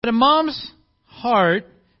But a mom's heart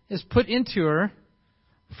is put into her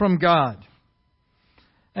from God.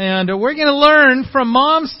 And we're going to learn from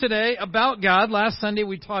moms today about God. Last Sunday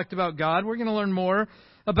we talked about God. We're going to learn more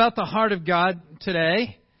about the heart of God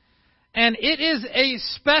today. And it is a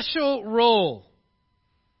special role.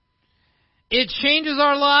 It changes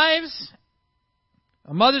our lives.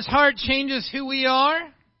 A mother's heart changes who we are.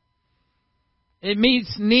 It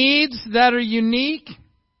meets needs that are unique.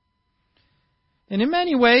 And in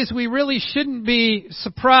many ways, we really shouldn't be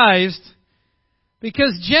surprised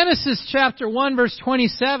because Genesis chapter 1 verse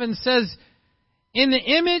 27 says, "In the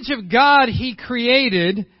image of God He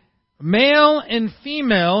created, male and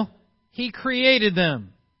female, He created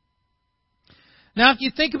them." Now, if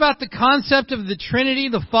you think about the concept of the Trinity,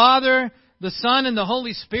 the Father, the Son, and the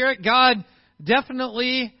Holy Spirit, God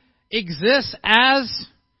definitely exists as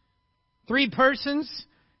three persons.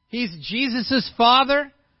 He's Jesus'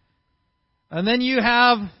 Father. And then you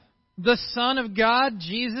have the Son of God,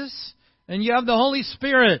 Jesus, and you have the Holy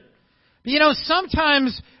Spirit. But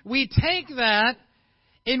sometimes we take that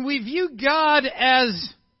and we view God as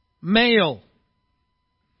male.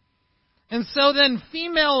 And so then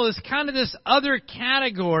female is kind of this other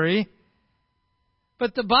category.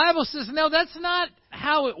 But the Bible says, no, that's not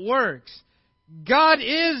how it works. God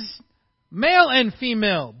is male and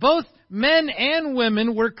female. Both men and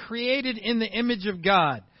women were created in the image of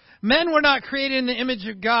God. Men were not created in the image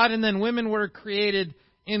of God, and then women were created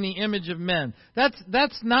in the image of men.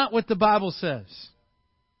 That's not what the Bible says.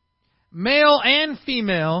 Male and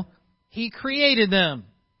female, He created them.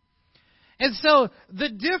 And so the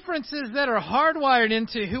differences that are hardwired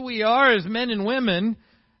into who we are as men and women,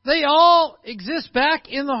 they all exist back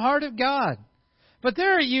in the heart of God. But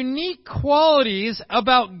there are unique qualities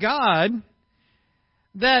about God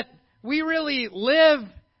that we really live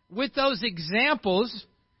with those examples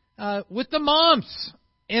with the moms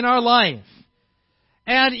in our life.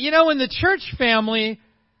 And, in the church family,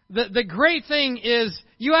 the great thing is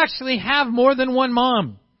you actually have more than one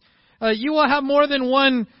mom. You will have more than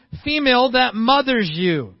one female that mothers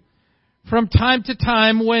you from time to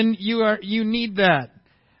time when you need that.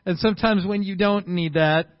 And sometimes when you don't need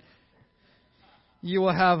that, you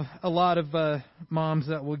will have a lot of moms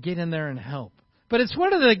that will get in there and help. But it's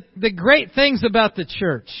one of the great things about the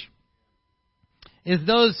church is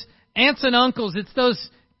those aunts and uncles. It's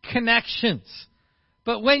those connections.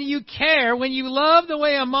 But when you care, when you love the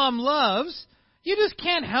way a mom loves, you just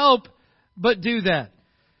can't help but do that.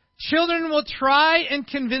 Children will try and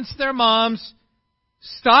convince their moms,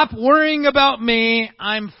 stop worrying about me,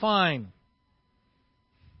 I'm fine.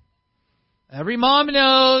 Every mom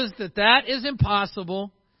knows that is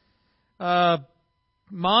impossible.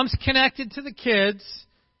 Mom's connected to the kids,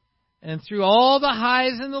 and through all the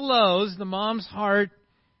highs and the lows, the mom's heart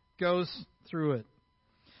goes through it.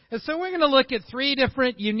 And so we're going to look at three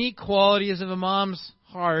different unique qualities of a mom's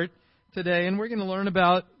heart today, and we're going to learn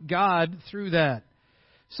about God through that.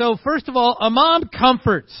 So first of all, a mom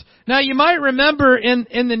comforts. Now you might remember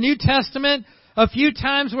in the New Testament a few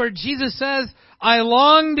times where Jesus says, "I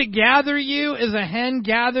long to gather you as a hen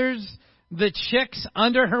gathers the chicks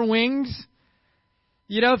under her wings."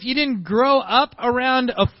 If you didn't grow up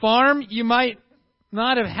around a farm, you might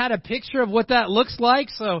not have had a picture of what that looks like.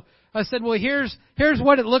 So I said, well, here's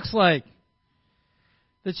what it looks like.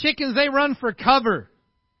 The chickens, they run for cover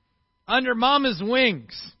under mama's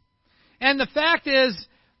wings. And the fact is,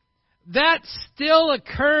 that still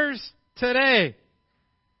occurs today.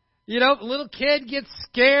 A little kid gets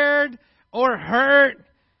scared or hurt.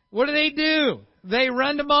 What do? They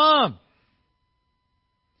run to mom.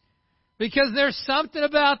 Because there's something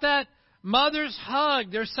about that mother's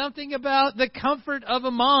hug. There's something about the comfort of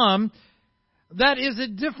a mom that is a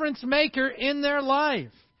difference maker in their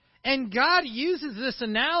life. And God uses this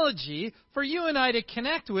analogy for you and I to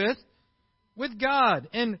connect with God.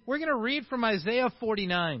 And we're going to read from Isaiah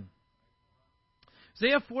 49.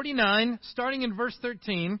 Isaiah 49, starting in verse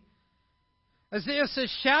 13. Isaiah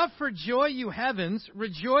says, "Shout for joy, you heavens.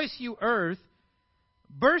 Rejoice, you earth.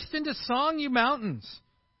 Burst into song, you mountains.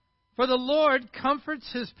 For the Lord comforts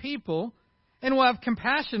His people and will have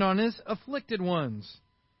compassion on His afflicted ones.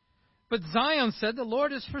 But Zion said, the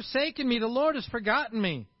Lord has forsaken me. The Lord has forgotten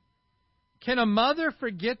me. Can a mother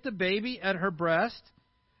forget the baby at her breast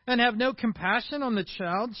and have no compassion on the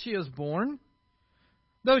child she has borne?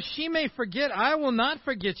 Though she may forget, I will not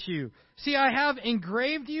forget you. See, I have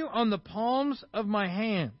engraved you on the palms of my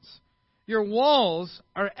hands. Your walls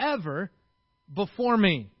are ever before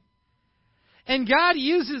me." And God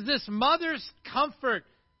uses this mother's comfort.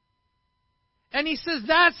 And He says,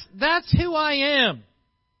 that's who I am.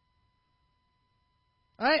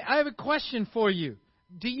 I have a question for you.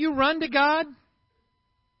 do you run to God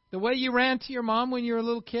the way you ran to your mom when you were a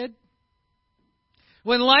little kid?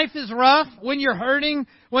 When life is rough, when you're hurting,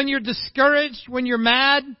 when you're discouraged, when you're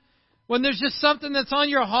mad, when there's just something that's on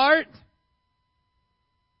your heart,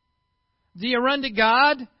 do you run to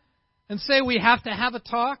God and say, we have to have a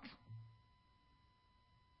talk?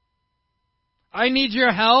 I need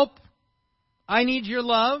your help. I need your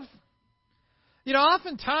love. You know,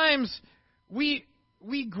 oftentimes we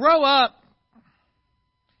grow up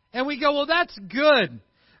and we go, well, that's good.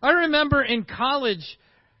 I remember in college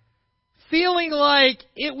feeling like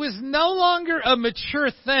it was no longer a mature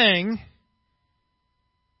thing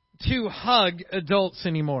to hug adults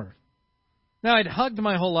anymore. Now, I'd hugged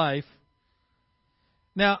my whole life.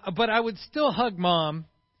 But I would still hug Mom,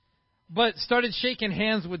 but started shaking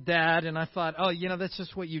hands with Dad, and I thought, oh, that's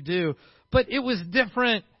just what you do. But it was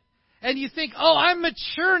different. And you think, oh, I'm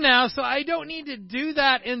mature now, so I don't need to do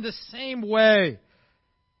that in the same way.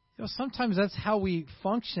 Sometimes that's how we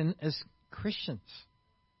function as Christians.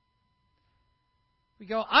 We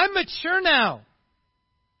go, I'm mature now.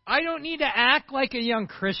 I don't need to act like a young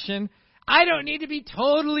Christian. I don't need to be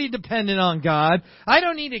totally dependent on God. I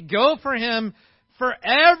don't need to go for Him for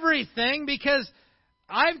everything because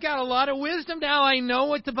I've got a lot of wisdom now. I know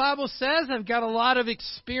what the Bible says. I've got a lot of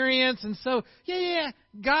experience. And so,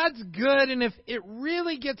 God's good. And if it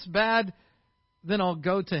really gets bad, then I'll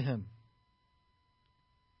go to Him.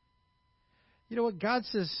 You know what? God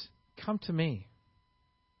says, come to me.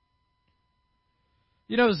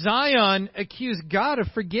 Zion accused God of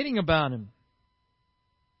forgetting about him.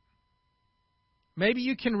 Maybe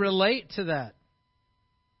you can relate to that.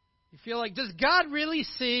 You feel like, does God really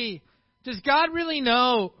see? Does God really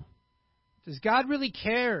know? Does God really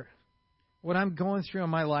care what I'm going through in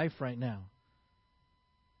my life right now?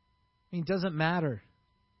 It doesn't matter.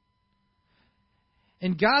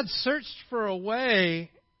 And God searched for a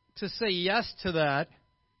way to say yes to that.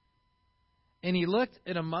 And He looked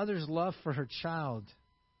at a mother's love for her child.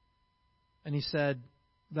 And He said,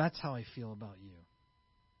 that's how I feel about you.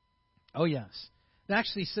 Oh, yes. It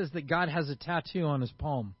actually says that God has a tattoo on His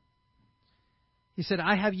palm. He said,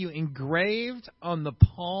 I have you engraved on the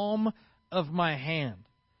palm of my hand.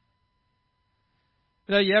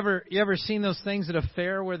 You ever seen those things at a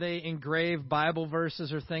fair where they engrave Bible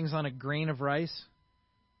verses or things on a grain of rice?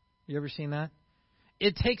 You ever seen that?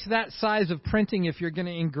 It takes that size of printing if you're going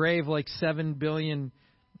to engrave like 7 billion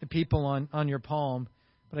people on your palm.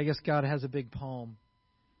 But I guess God has a big palm.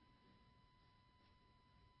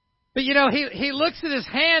 But He looks at His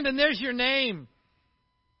hand and there's your name.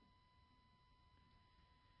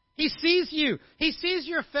 He sees you. He sees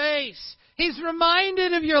your face. He's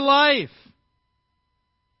reminded of your life.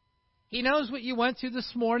 He knows what you went through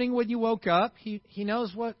this morning when you woke up. He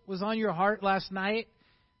knows what was on your heart last night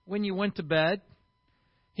when you went to bed.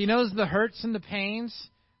 He knows the hurts and the pains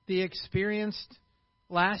that you experienced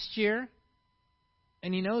last year.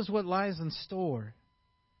 And He knows what lies in store.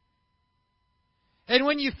 And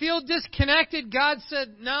when you feel disconnected, God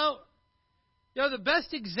said, no. The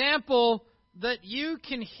best example that you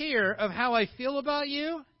can hear of how I feel about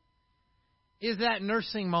you is that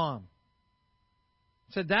nursing mom.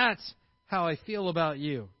 So that's how I feel about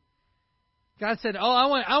you. God said, oh, I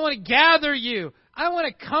want to gather you. I want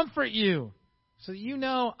to comfort you so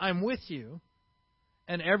that I'm with you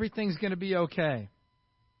and everything's going to be okay.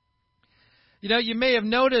 You may have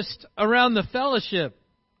noticed around the fellowship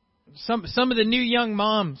some of the new young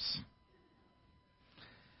moms.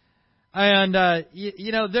 And,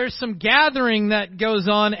 there's some gathering that goes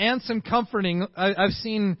on and some comforting. I've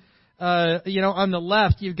seen, on the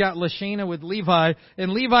left, you've got Lashana with Levi.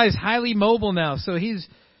 And Levi's highly mobile now. So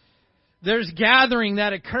there's gathering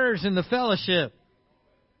that occurs in the fellowship.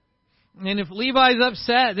 And if Levi's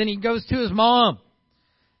upset, then he goes to his mom.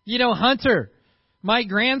 Hunter, my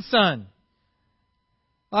grandson.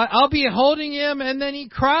 I'll be holding him and then he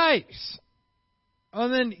cries.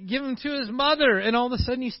 And then give him to his mother and all of a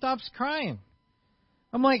sudden he stops crying.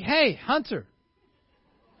 I'm like, hey, Hunter,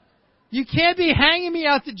 you can't be hanging me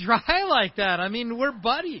out to dry like that. I mean, we're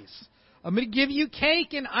buddies. I'm going to give you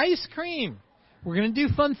cake and ice cream. We're going to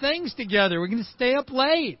do fun things together. We're going to stay up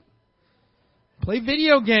late. Play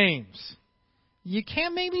video games. You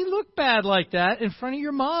can't make me look bad like that in front of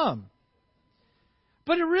your mom.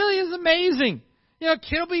 But it really is amazing.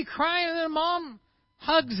 Kid will be crying and then mom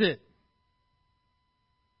hugs it.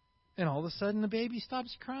 And all of a sudden the baby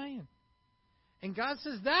stops crying. And God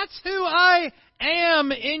says, that's who I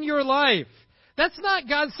am in your life. That's not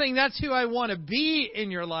God saying that's who I want to be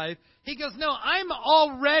in your life. He goes, no, I'm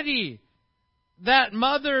already that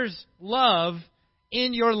mother's love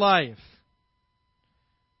in your life.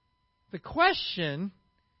 The question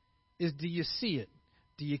is, do you see it?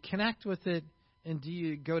 Do you connect with it? And do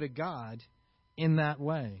you go to God in that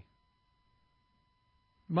way?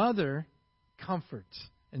 Mother comforts,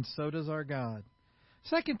 and so does our God.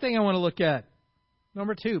 Second thing I want to look at,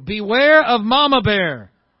 number 2, beware of Mama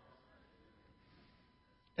Bear.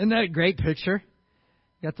 Isn't that a great picture?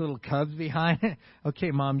 Got the little cubs behind it. Okay,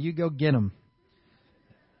 Mom, you go get them.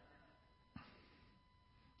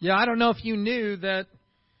 Yeah, I don't know if you knew that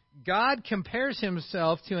God compares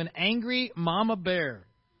himself to an angry mama bear.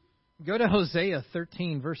 Go to Hosea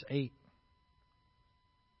 13, verse 8.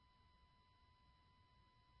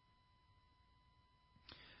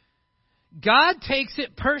 God takes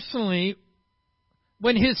it personally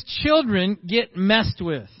when his children get messed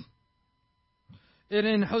with. And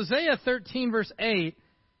in Hosea 13, verse 8,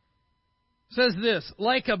 says this,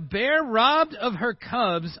 like a bear robbed of her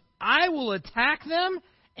cubs, I will attack them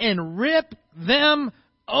and rip them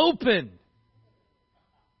open.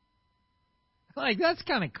 Like, that's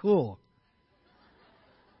kind of cool.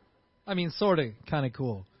 I mean, sort of kind of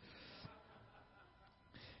cool.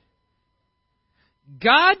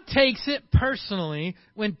 God takes it personally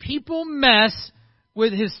when people mess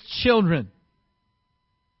with his children.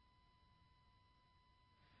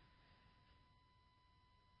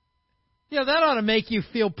 Yeah, that ought to make you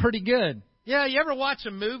feel pretty good. Yeah, you ever watch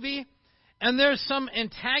a movie and there's some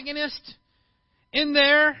antagonist in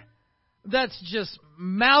there that's just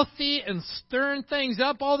mouthy and stirring things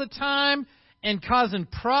up all the time and causing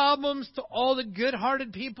problems to all the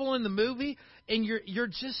good-hearted people in the movie, and you're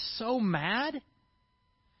just so mad?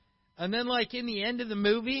 And then, like, in the end of the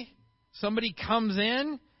movie, somebody comes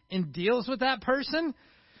in and deals with that person,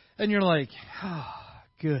 and you're like, oh,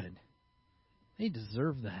 good. They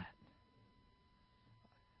deserve that.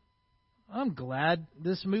 I'm glad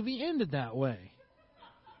this movie ended that way.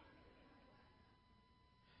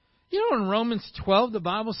 You know, in Romans 12, the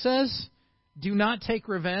Bible says, do not take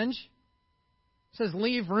revenge. It says,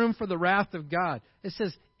 leave room for the wrath of God. It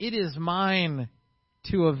says, it is mine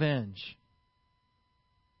to avenge.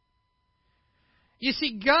 You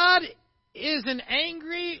see, God is an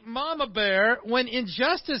angry mama bear when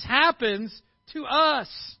injustice happens to us.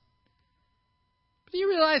 Do you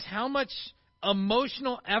realize how much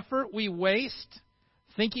emotional effort we waste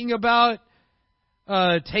thinking about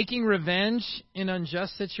taking revenge in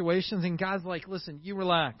unjust situations? And God's like, listen, you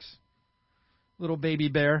relax, little baby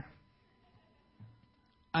bear.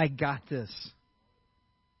 I got this.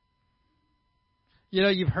 You know,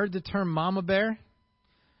 you've heard the term mama bear.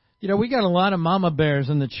 You know, we got a lot of mama bears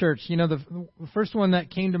in the church. You know, the first one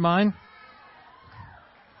that came to mind.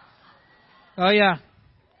 Oh, yeah.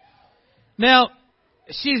 Now,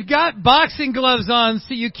 she's got boxing gloves on,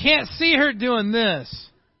 so you can't see her doing this.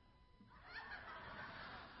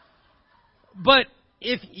 But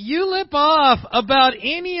if you lip off about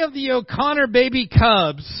any of the O'Connor baby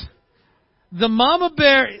cubs, the mama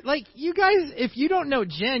bear, like, you guys, if you don't know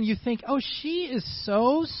Jen, you think, oh, she is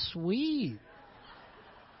so sweet.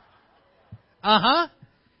 Uh-huh.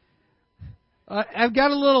 I've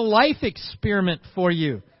got a little life experiment for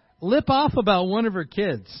you. Lip off about one of her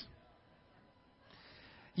kids.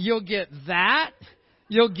 You'll get that.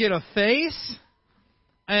 You'll get a face.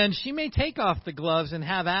 And she may take off the gloves and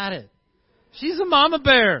have at it. She's a mama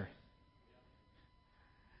bear.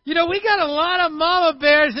 You know, we got a lot of mama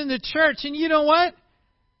bears in the church, and you know what?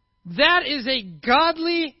 That is a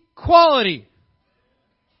godly quality.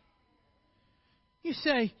 You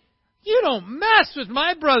say, you don't mess with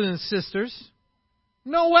my brothers and sisters.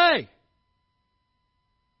 No way.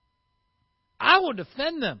 I will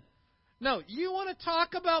defend them. No, you want to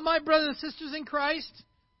talk about my brothers and sisters in Christ?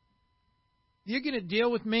 You're going to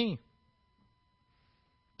deal with me.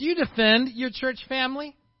 Do you defend your church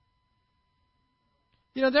family?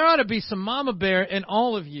 You know, there ought to be some mama bear in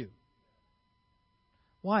all of you.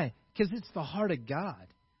 Why? Because it's the heart of God.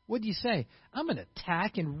 What do you say? I'm going to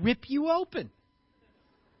attack and rip you open.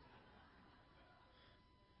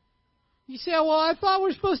 You say, well, I thought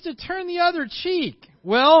we're supposed to turn the other cheek.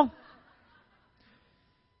 Well,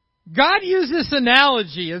 God used this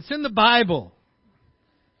analogy. It's in the Bible.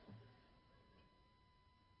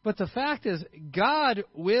 But the fact is, God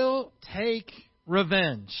will take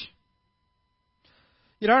revenge.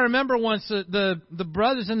 You know, I remember once the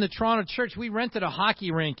brothers in the Toronto church, we rented a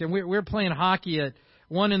hockey rink, and we were playing hockey at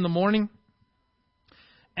 1 a.m.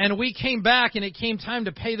 And we came back, and it came time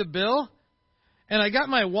to pay the bill. And I got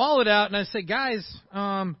my wallet out, and I said, guys,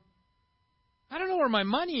 I don't know where my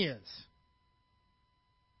money is.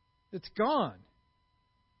 It's gone.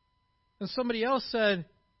 And somebody else said,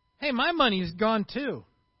 hey, my money's gone too.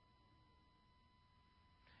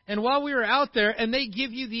 And while we were out there, and they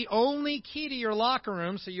give you the only key to your locker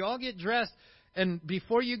room, so you all get dressed, and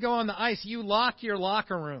before you go on the ice, you lock your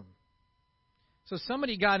locker room. So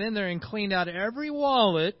somebody got in there and cleaned out every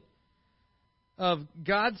wallet of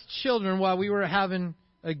God's children while we were having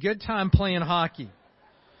a good time playing hockey.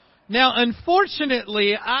 Now,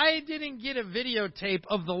 unfortunately, I didn't get a videotape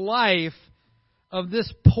of the life of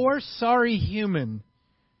this poor, sorry human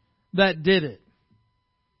that did it.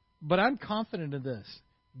 But I'm confident of this.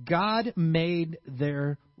 God made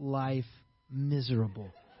their life miserable.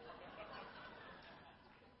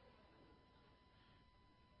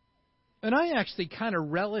 And I actually kind of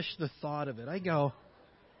relish the thought of it. I go,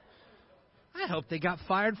 I hope they got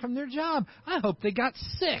fired from their job. I hope they got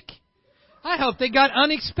sick. I hope they got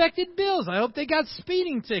unexpected bills. I hope they got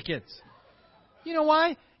speeding tickets. You know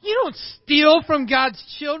why? You don't steal from God's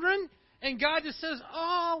children. And God just says,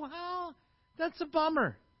 oh, well, that's a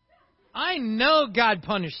bummer. I know God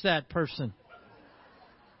punished that person.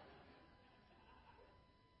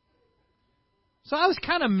 So I was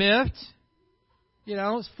kind of miffed. You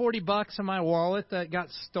know, it was $40 in my wallet that got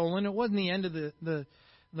stolen. It wasn't the end of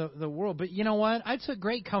the world. But you know what? I took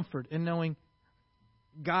great comfort in knowing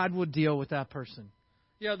God would deal with that person.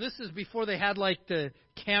 You know, this is before they had like the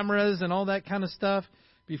cameras and all that kind of stuff,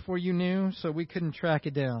 before you knew, so we couldn't track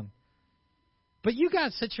it down. But you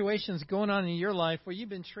got situations going on in your life where you've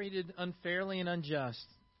been treated unfairly and unjust.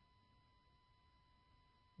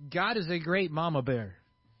 God is a great mama bear,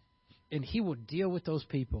 and He will deal with those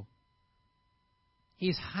people.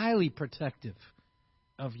 He's highly protective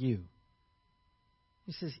of you.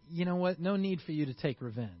 He says, you know what? No need for you to take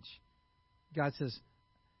revenge. God says,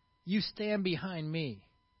 you stand behind me.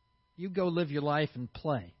 You go live your life and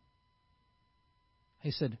play. He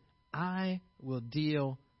said, I will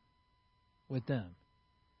deal with them.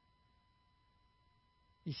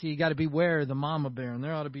 You see, you got to beware of the mama bear, and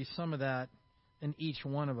there ought to be some of that in each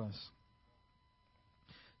one of us.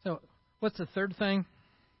 So, what's the third thing?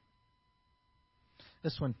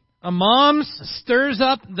 This one. A mom stirs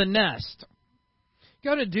up the nest.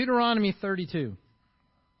 Go to Deuteronomy 32.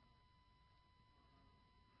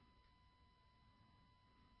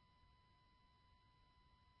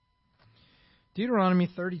 Deuteronomy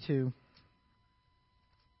 32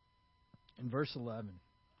 and verse 11.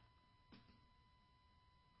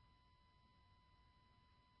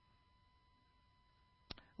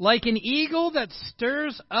 Like an eagle that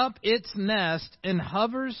stirs up its nest and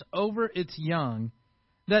hovers over its young,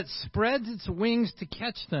 that spreads its wings to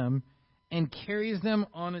catch them and carries them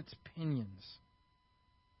on its pinions.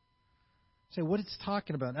 Say, what it's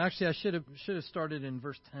talking about. Actually, I should have started in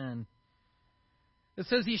verse 10. It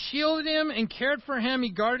says, He shielded him and cared for him.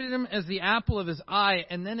 He guarded him as the apple of his eye.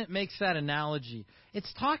 And then it makes that analogy.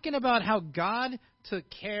 It's talking about how God took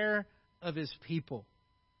care of His people.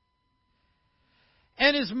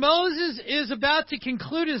 And as Moses is about to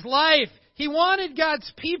conclude his life, he wanted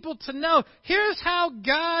God's people to know, here's how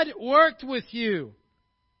God worked with you.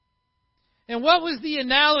 And what was the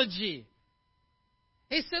analogy?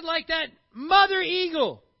 He said, like that mother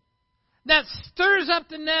eagle that stirs up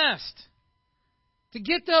the nest to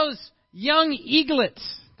get those young eaglets,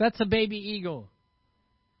 that's a baby eagle,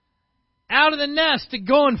 out of the nest to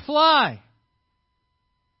go and fly.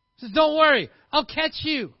 He says, don't worry, I'll catch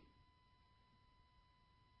you.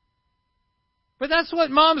 But that's what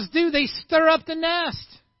moms do. They stir up the nest.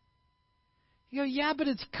 You go, yeah, but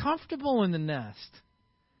it's comfortable in the nest.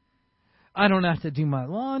 I don't have to do my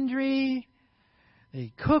laundry.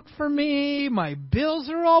 They cook for me. My bills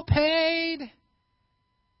are all paid.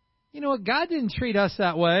 You know what? God didn't treat us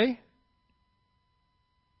that way.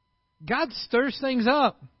 God stirs things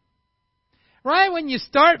up. Right when you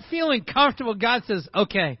start feeling comfortable, God says,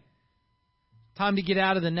 okay, time to get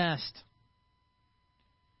out of the nest.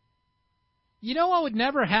 You know what would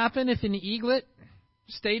never happen if an eaglet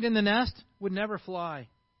stayed in the nest? Would never fly.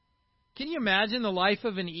 Can you imagine the life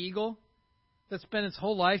of an eagle that spent its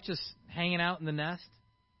whole life just hanging out in the nest?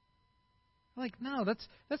 Like, no,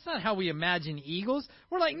 that's not how we imagine eagles.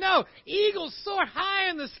 We're like, no, eagles soar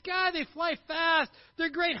high in the sky. They fly fast.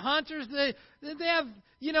 They're great hunters. They have,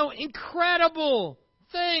 incredible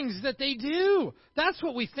things that they do. That's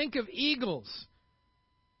what we think of eagles.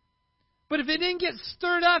 But if it didn't get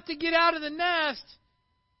stirred up to get out of the nest,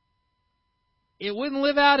 it wouldn't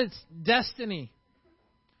live out its destiny.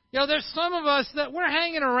 There's some of us that we're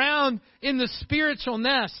hanging around in the spiritual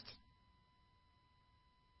nest.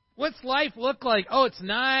 What's life look like? Oh, it's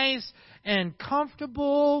nice and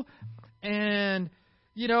comfortable, and,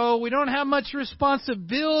 we don't have much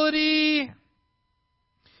responsibility.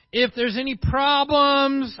 If there's any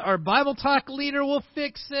problems, our Bible talk leader will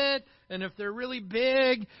fix it. And if they're really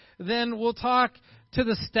big, then we'll talk to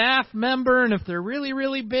the staff member. And if they're really,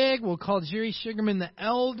 really big, we'll call Jerry Sugarman the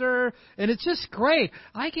elder. And it's just great.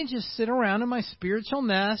 I can just sit around in my spiritual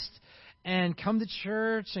nest and come to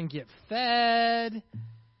church and get fed.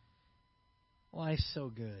 Life's so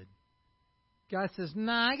good. God says,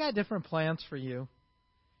 nah, I got different plans for you.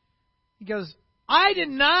 He goes, I did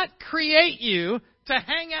not create you to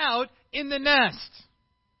hang out in the nest.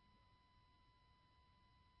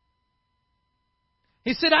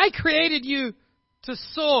 He said, I created you to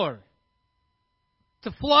soar,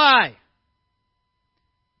 to fly,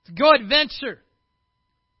 to go adventure,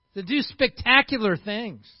 to do spectacular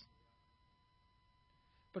things.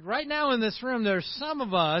 But right now in this room, there are some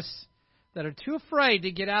of us that are too afraid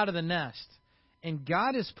to get out of the nest. And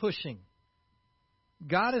God is pushing.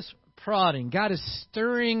 God is prodding. God is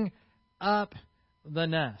stirring up the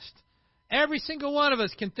nest. Every single one of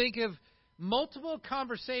us can think of multiple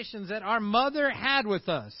conversations that our mother had with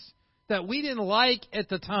us that we didn't like at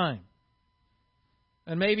the time.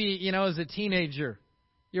 And maybe, as a teenager,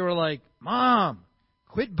 you were like, Mom,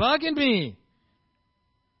 quit bugging me.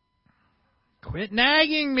 Quit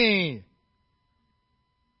nagging me.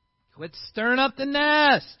 Quit stirring up the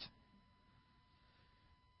nest.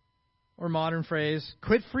 Or modern phrase,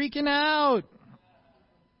 quit freaking out.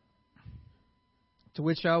 To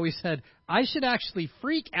which I always said, I should actually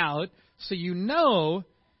freak out so you know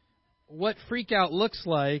what freak out looks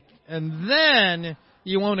like, and then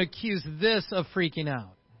you won't accuse this of freaking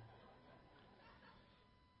out.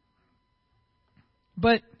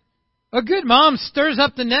 But a good mom stirs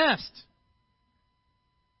up the nest.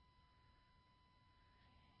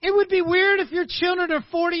 It would be weird if your children are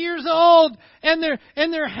 40 years old and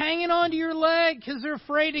they're hanging onto your leg because they're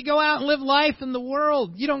afraid to go out and live life in the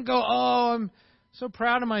world. You don't go, oh, I'm so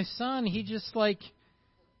proud of my son. He just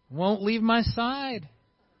won't leave my side.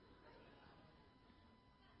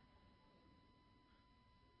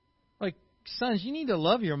 Sons, you need to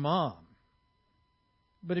love your mom.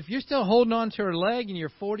 But if you're still holding on to her leg and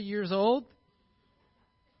you're 40 years old,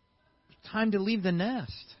 it's time to leave the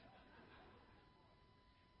nest.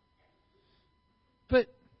 But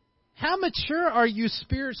how mature are you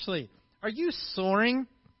spiritually? Are you soaring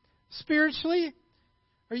spiritually?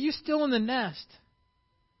 Are you still in the nest?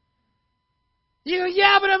 You go,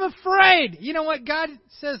 yeah, but I'm afraid. You know what? God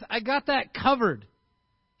says, I got that covered.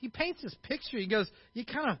 He paints this picture. He goes, you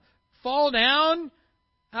kind of fall down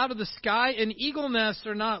out of the sky, and eagle nests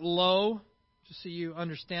are not low, just so you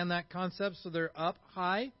understand that concept, so they're up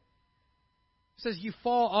high. He says, you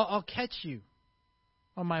fall, I'll catch you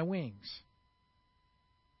on my wings.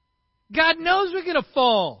 God knows we're going to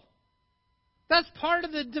fall. That's part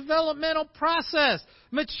of the developmental process.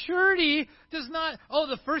 Maturity does not,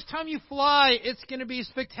 the first time you fly, it's going to be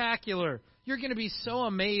spectacular. You're going to be so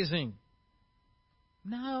amazing.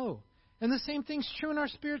 No. And the same thing's true in our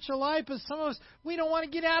spiritual life. But some of us, we don't want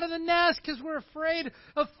to get out of the nest because we're afraid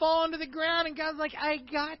of falling to the ground. And God's like, I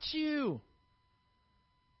got you.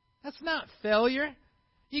 That's not failure.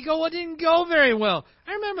 You go, well, it didn't go very well.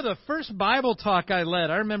 I remember the first Bible talk I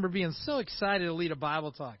led. I remember being so excited to lead a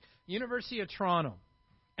Bible talk. University of Toronto.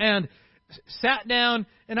 And sat down,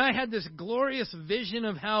 and I had this glorious vision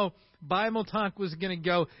of how Bible talk was going to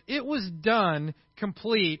go. It was done,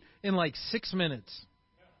 complete, in 6 minutes.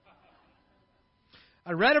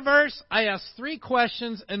 I read a verse, I asked 3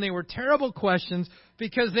 questions, and they were terrible questions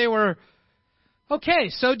because they were, okay,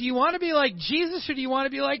 so do you want to be like Jesus or do you want to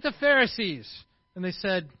be like the Pharisees? And they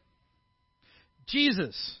said,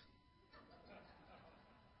 Jesus.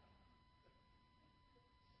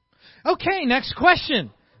 Okay, next question.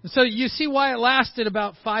 So you see why it lasted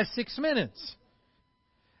about 5-6 minutes.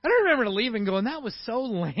 I remember leaving going, that was so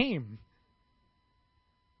lame.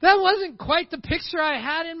 That wasn't quite the picture I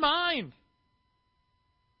had in mind.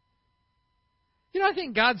 I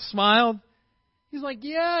think God smiled. He's like,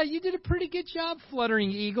 yeah, you did a pretty good job,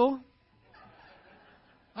 fluttering eagle.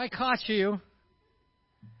 I caught you.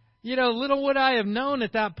 Little would I have known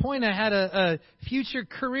at that point I had a future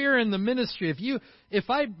career in the ministry. If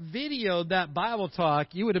I videoed that Bible talk,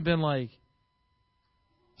 you would have been like,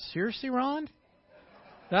 seriously, Ron?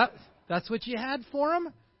 That's what you had for him?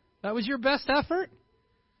 That was your best effort?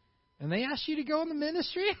 And they asked you to go in the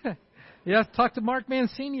ministry? Yeah, talk to Mark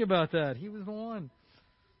Mancini about that. He was the one.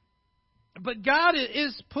 But God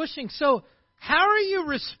is pushing. So how are you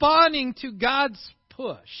responding to God's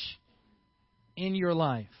push in your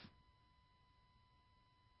life?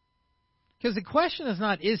 Because the question is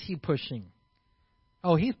not, is He pushing?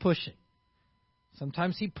 Oh, He's pushing.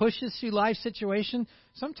 Sometimes He pushes through life situations.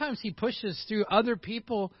 Sometimes He pushes through other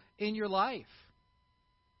people in your life.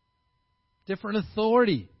 Different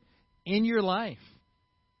authority. in your life?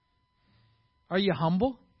 Are you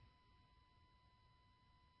humble?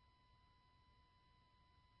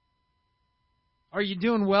 Are you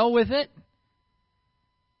doing well with it?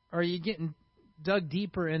 Or are you getting dug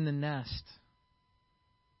deeper in the nest?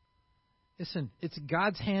 Listen, it's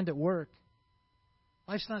God's hand at work.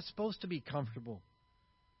 Life's not supposed to be comfortable.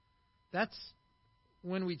 That's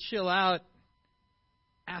when we chill out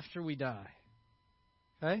after we die.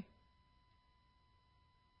 Okay?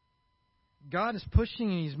 God is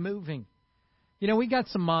pushing and He's moving. You know, we got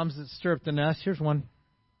some moms that stir up the nest. Here's one.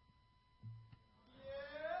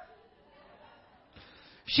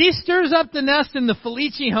 She stirs up the nest in the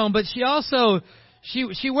Felici home, but she also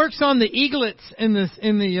she works on the eaglets in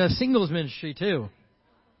the singles ministry too.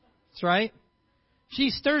 That's right. She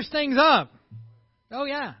stirs things up. Oh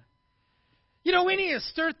yeah. You know, we need to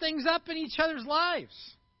stir things up in each other's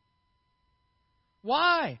lives.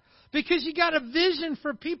 Why? Because you got a vision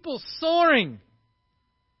for people soaring.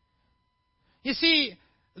 You see,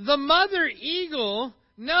 the mother eagle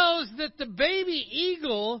knows that the baby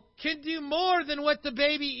eagle can do more than what the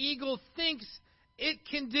baby eagle thinks it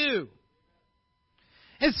can do.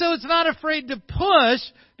 And so it's not afraid to push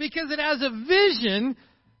because it has a vision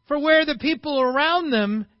for where the people around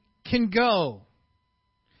them can go.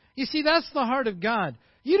 You see, that's the heart of God.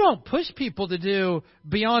 You don't push people to do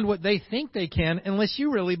beyond what they think they can unless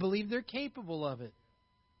you really believe they're capable of it.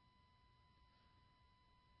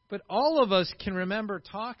 But all of us can remember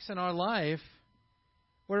talks in our life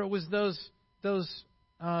where it was those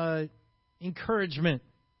encouragement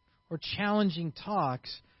or challenging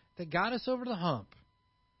talks that got us over the hump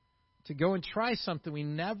to go and try something we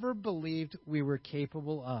never believed we were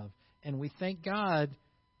capable of. And we thank God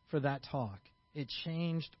for that talk. It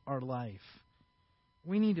changed our life.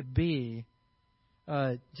 We need to be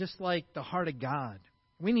just like the heart of God.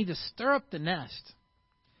 We need to stir up the nest.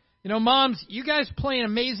 You know, moms, you guys play an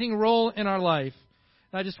amazing role in our life.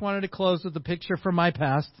 I just wanted to close with a picture from my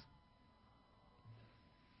past.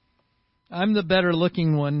 I'm the better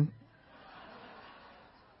looking one.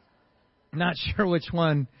 Not sure which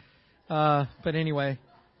one, but anyway.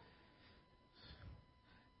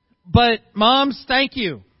 But moms, thank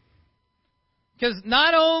you. Because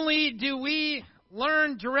not only do we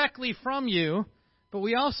learn directly from you, but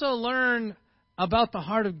we also learn about the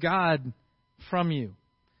heart of God from you.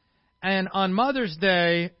 And on Mother's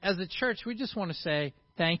Day, as a church, we just want to say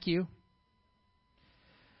thank you.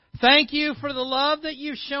 Thank you for the love that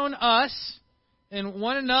you've shown us and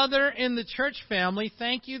one another in the church family.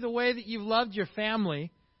 Thank you the way that you've loved your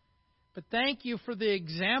family. But thank you for the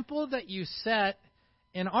example that you set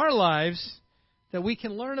in our lives that we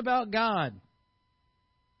can learn about God,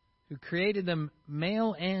 who created them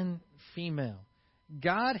male and female.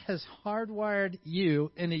 God has hardwired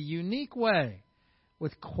you in a unique way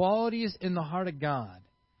with qualities in the heart of God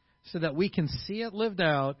so that we can see it lived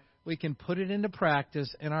out, we can put it into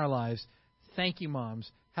practice in our lives. Thank you, moms.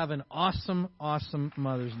 Have an awesome, awesome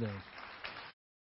Mother's Day.